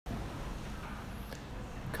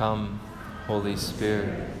Come, Holy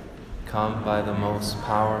Spirit, come by the most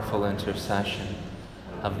powerful intercession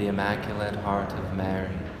of the Immaculate Heart of Mary,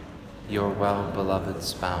 your well-beloved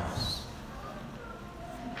spouse.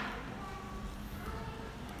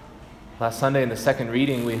 Last Sunday in the second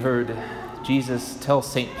reading, we heard Jesus tell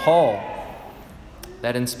St. Paul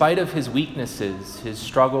that in spite of his weaknesses, his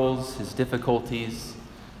struggles, his difficulties,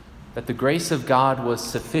 that the grace of God was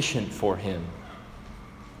sufficient for him.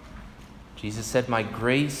 Jesus said, "My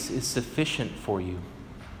grace is sufficient for you."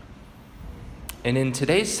 And in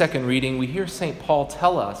today's second reading, we hear St. Paul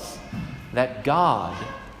tell us that God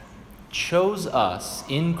chose us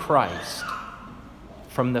in Christ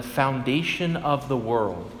from the foundation of the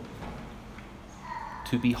world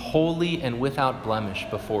to be holy and without blemish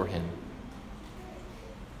before him.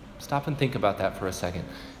 Stop and think about that for a second.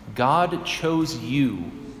 God chose you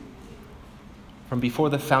from before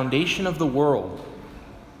the foundation of the world.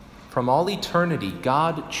 From all eternity,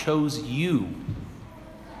 God chose you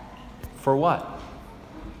for what?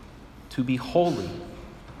 To be holy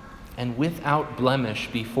and without blemish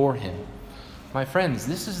before him. My friends,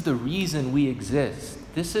 this is the reason we exist.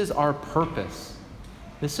 This is our purpose.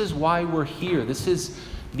 This is why we're here. This is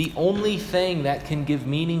the only thing that can give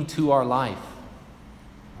meaning to our life.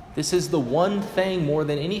 This is the one thing more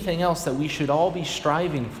than anything else that we should all be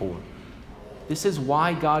striving for. This is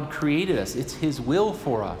why God created us. It's his will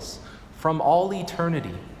for us from all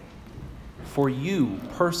eternity, for you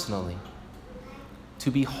personally,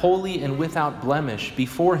 to be holy and without blemish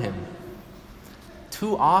before him.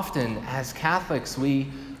 Too often as Catholics, we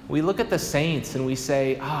look at the saints and we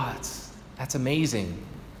say, that's amazing.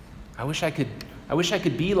 I wish I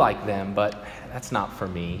could be like them, but that's not for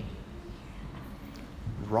me.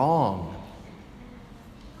 Wrong.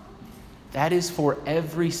 That is for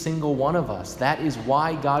every single one of us. That is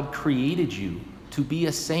why God created you, to be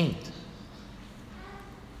a saint.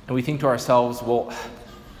 And we think to ourselves, well,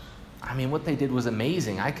 what they did was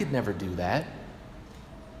amazing. I could never do that.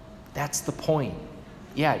 That's the point.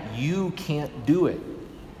 Yeah, you can't do it.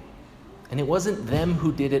 And it wasn't them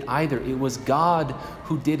who did it either. It was God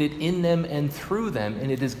who did it in them and through them.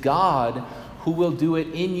 And it is God who will do it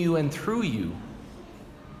in you and through you.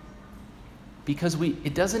 Because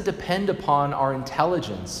it doesn't depend upon our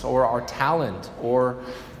intelligence or our talent or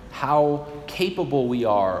how capable we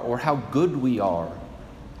are or how good we are,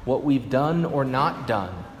 what we've done or not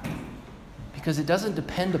done. Because it doesn't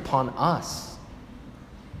depend upon us.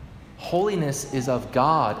 Holiness is of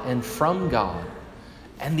God and from God.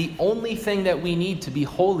 And the only thing that we need to be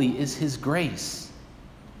holy is his grace.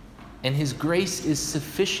 And his grace is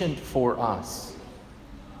sufficient for us.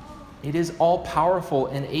 It is all-powerful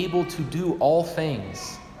and able to do all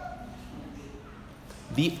things.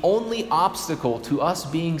 The only obstacle to us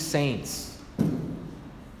being saints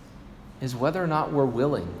is whether or not we're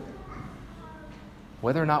willing,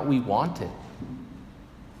 whether or not we want it.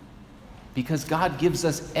 Because God gives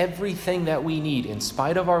us everything that we need in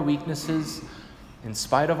spite of our weaknesses, in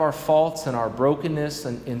spite of our faults and our brokenness,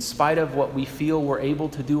 and in spite of what we feel we're able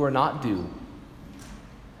to do or not do.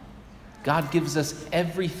 God gives us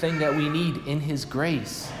everything that we need in his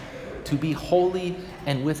grace to be holy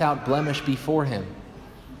and without blemish before him.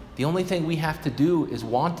 The only thing we have to do is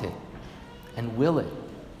want it and will it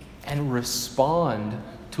and respond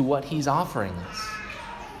to what he's offering us.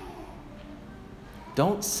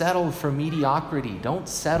 Don't settle for mediocrity. Don't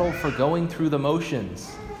settle for going through the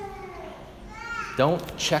motions.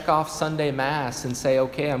 Don't check off Sunday Mass and say,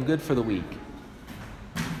 okay, I'm good for the week.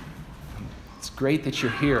 It's great that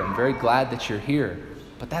you're here. I'm very glad that you're here.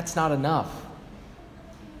 But that's not enough.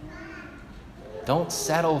 Don't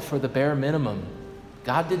settle for the bare minimum.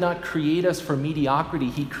 God did not create us for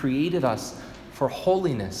mediocrity. He created us for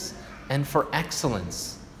holiness and for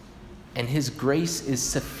excellence. And his grace is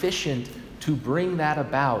sufficient to bring that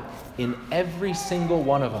about in every single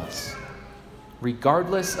one of us,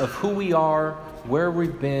 regardless of who we are, where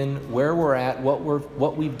we've been, where we're at,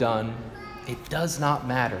 what we've done. It does not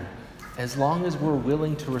matter. As long as we're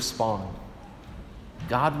willing to respond,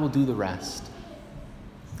 God will do the rest.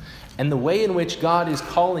 And the way in which God is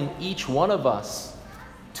calling each one of us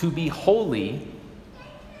to be holy,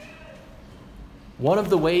 one of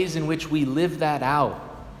the ways in which we live that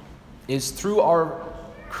out is through our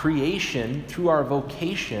creation, through our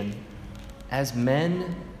vocation as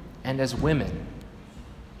men and as women,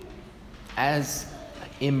 as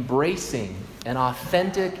embracing an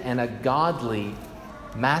authentic and a godly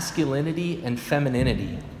masculinity and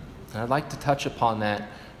femininity. And I'd like to touch upon that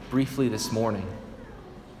briefly this morning.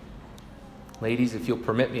 Ladies, if you'll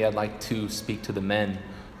permit me, I'd like to speak to the men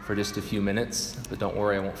for just a few minutes, but don't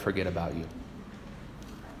worry, I won't forget about you.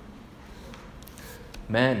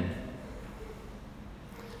 Men,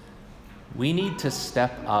 we need to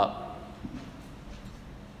step up.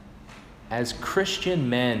 As Christian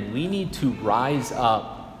men, we need to rise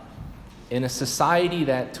up in a society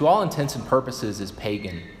that, to all intents and purposes, is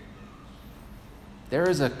pagan. There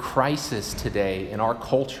is a crisis today in our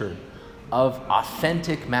culture of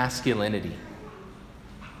authentic masculinity.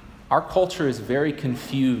 Our culture is very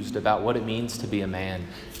confused about what it means to be a man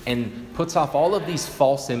and puts off all of these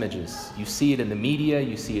false images. You see it in the media,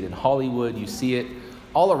 you see it in Hollywood, you see it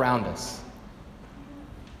all around us.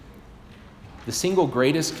 The single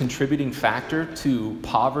greatest contributing factor to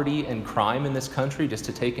poverty and crime in this country, just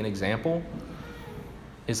to take an example,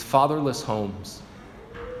 is fatherless homes.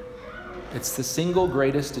 It's the single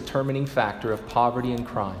greatest determining factor of poverty and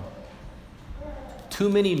crime. Too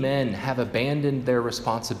many men have abandoned their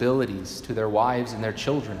responsibilities to their wives and their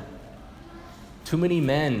children. Too many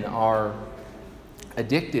men are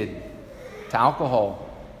addicted to alcohol,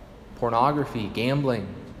 pornography, gambling,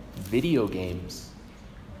 video games.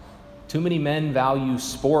 Too many men value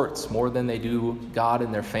sports more than they do God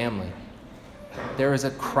and their family. There is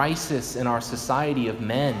a crisis in our society of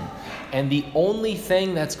men, and the only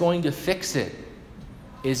thing that's going to fix it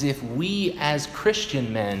is if we as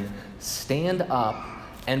Christian men stand up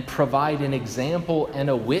and provide an example and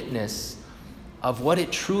a witness of what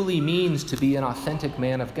it truly means to be an authentic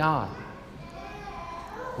man of God.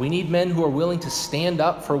 We need men who are willing to stand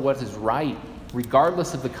up for what is right,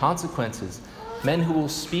 regardless of the consequences. Men who will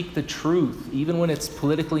speak the truth, even when it's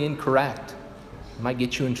politically incorrect. It might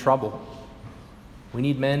get you in trouble. We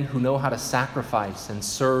need men who know how to sacrifice and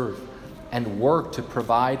serve and work to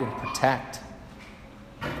provide and protect.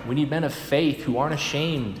 We need men of faith who aren't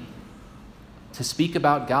ashamed to speak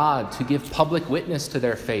about God, to give public witness to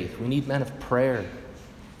their faith. We need men of prayer.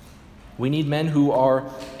 We need men who are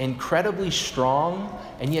incredibly strong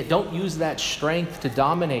and yet don't use that strength to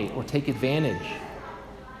dominate or take advantage,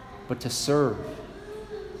 but to serve.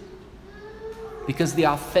 Because the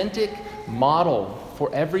authentic model for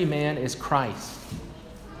every man is Christ.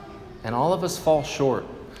 And all of us fall short.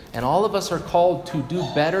 And all of us are called to do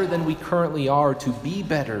better than we currently are, to be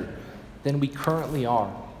better than we currently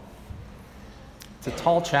are. It's a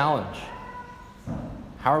tall challenge.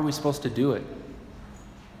 How are we supposed to do it?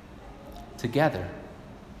 Together.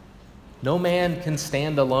 No man can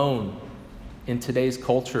stand alone in today's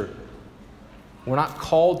culture. We're not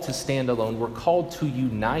called to stand alone. We're called to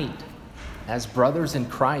unite as brothers in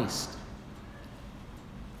Christ.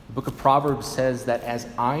 The book of Proverbs says that as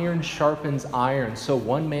iron sharpens iron, so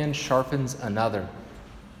one man sharpens another.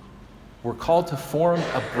 We're called to form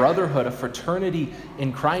a brotherhood, a fraternity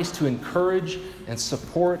in Christ to encourage and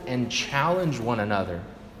support and challenge one another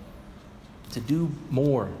to do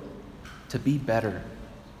more, to be better.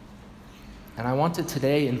 And I want to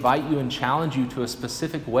today invite you and challenge you to a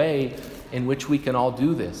specific way in which we can all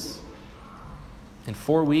do this. In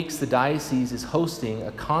 4 weeks, the diocese is hosting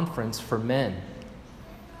a conference for men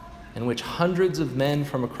in which hundreds of men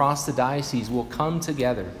from across the diocese will come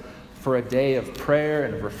together for a day of prayer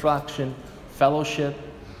and reflection, fellowship,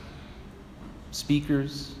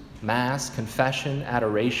 speakers, mass, confession,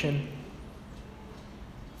 adoration.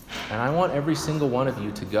 And I want every single one of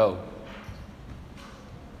you to go.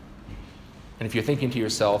 And if you're thinking to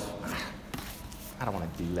yourself, I don't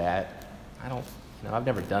want to do that. I've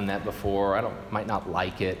never done that before. Might not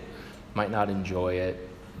like it, might not enjoy it.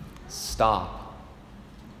 Stop.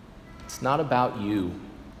 It's not about you.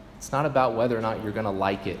 It's not about whether or not you're going to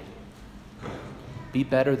like it. Be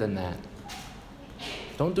better than that.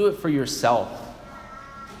 Don't do it for yourself.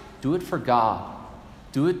 Do it for God.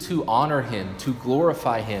 Do it to honor Him, to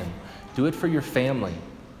glorify Him. Do it for your family.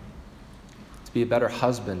 To be a better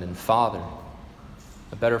husband and father,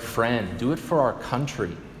 a better friend. Do it for our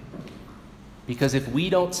country. Because if we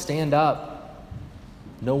don't stand up,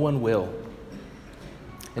 no one will.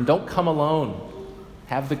 And don't come alone.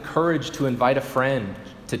 Have the courage to invite a friend,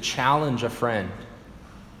 to challenge a friend.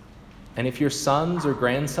 And if your sons or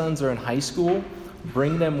grandsons are in high school,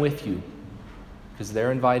 bring them with you, because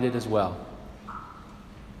they're invited as well.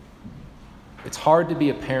 It's hard to be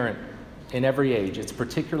a parent in every age. It's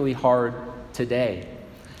particularly hard today.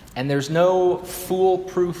 And there's no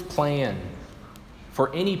foolproof plan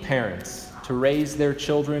for any parents to raise their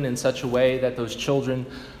children in such a way that those children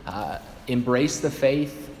embrace the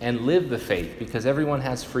faith and live the faith, because everyone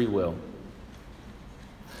has free will.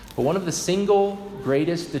 But one of the single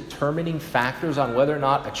greatest determining factors on whether or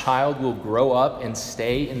not a child will grow up and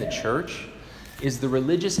stay in the church is the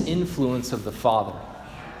religious influence of the father.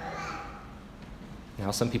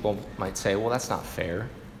 Now, some people might say, well, that's not fair.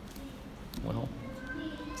 Well,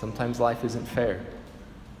 sometimes life isn't fair.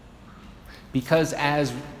 Because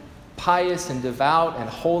as pious and devout and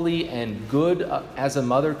holy and good as a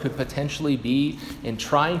mother could potentially be in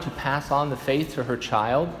trying to pass on the faith to her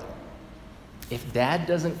child, if dad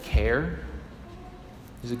doesn't care,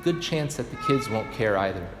 there's a good chance that the kids won't care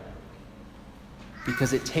either.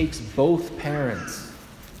 Because it takes both parents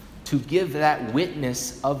to give that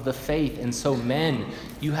witness of the faith. And so men,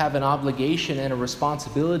 you have an obligation and a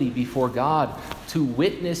responsibility before God to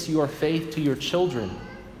witness your faith to your children.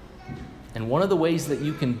 And one of the ways that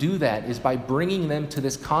you can do that is by bringing them to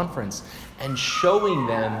this conference and showing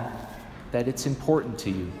them that it's important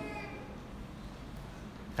to you.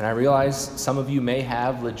 And I realize some of you may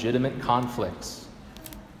have legitimate conflicts.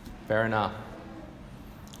 Fair enough.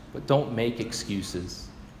 But don't make excuses.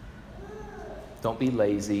 Don't be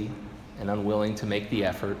lazy and unwilling to make the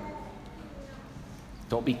effort.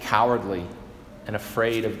 Don't be cowardly and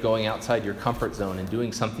afraid of going outside your comfort zone and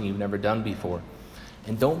doing something you've never done before.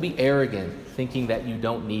 And don't be arrogant, thinking that you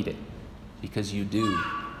don't need it, because you do.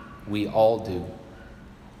 We all do.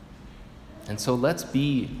 And so let's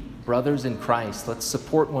be brothers in Christ. Let's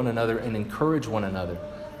support one another and encourage one another,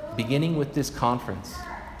 beginning with this conference.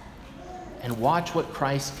 And watch what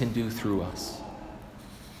Christ can do through us.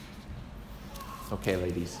 Okay,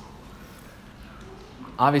 ladies.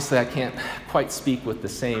 Obviously, I can't quite speak with the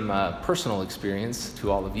same personal experience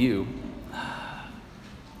to all of you.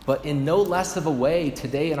 But in no less of a way,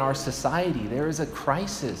 today in our society, there is a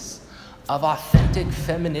crisis of authentic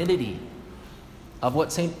femininity, of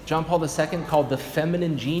what St. John Paul II called the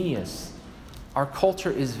feminine genius. Our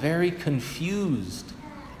culture is very confused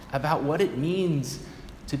about what it means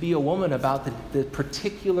to be a woman, about the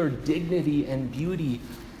particular dignity and beauty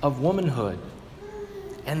of womanhood.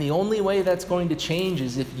 And the only way that's going to change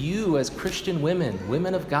is if you, as Christian women,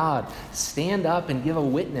 women of God, stand up and give a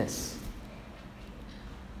witness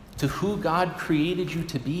to who God created you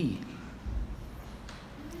to be.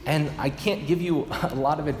 And I can't give you a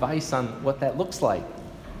lot of advice on what that looks like,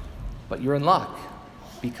 but you're in luck,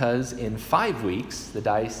 because in 5 weeks, the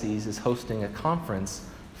diocese is hosting a conference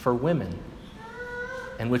for women,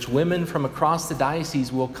 in which women from across the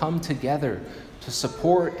diocese will come together to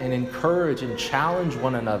support and encourage and challenge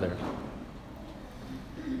one another.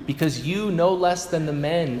 Because you, no less than the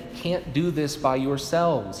men, can't do this by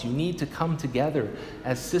yourselves. You need to come together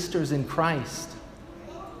as sisters in Christ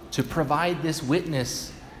to provide this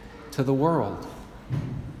witness to the world.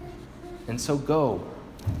 And so go.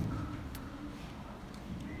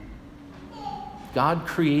 God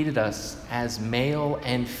created us as male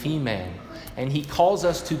and female, and He calls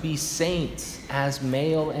us to be saints as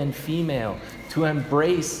male and female, to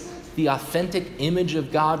embrace the authentic image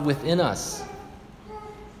of God within us,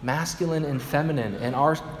 masculine and feminine. And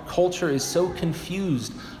our culture is so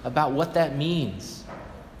confused about what that means.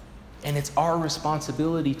 And it's our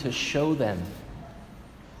responsibility to show them,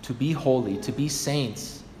 to be holy, to be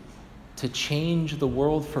saints, to change the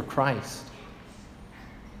world for Christ.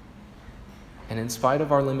 And in spite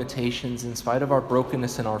of our limitations, in spite of our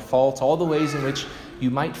brokenness and our faults, all the ways in which you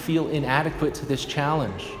might feel inadequate to this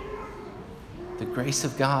challenge, the grace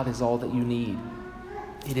of God is all that you need.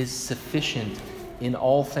 It is sufficient in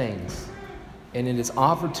all things, and it is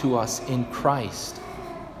offered to us in Christ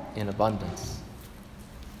in abundance.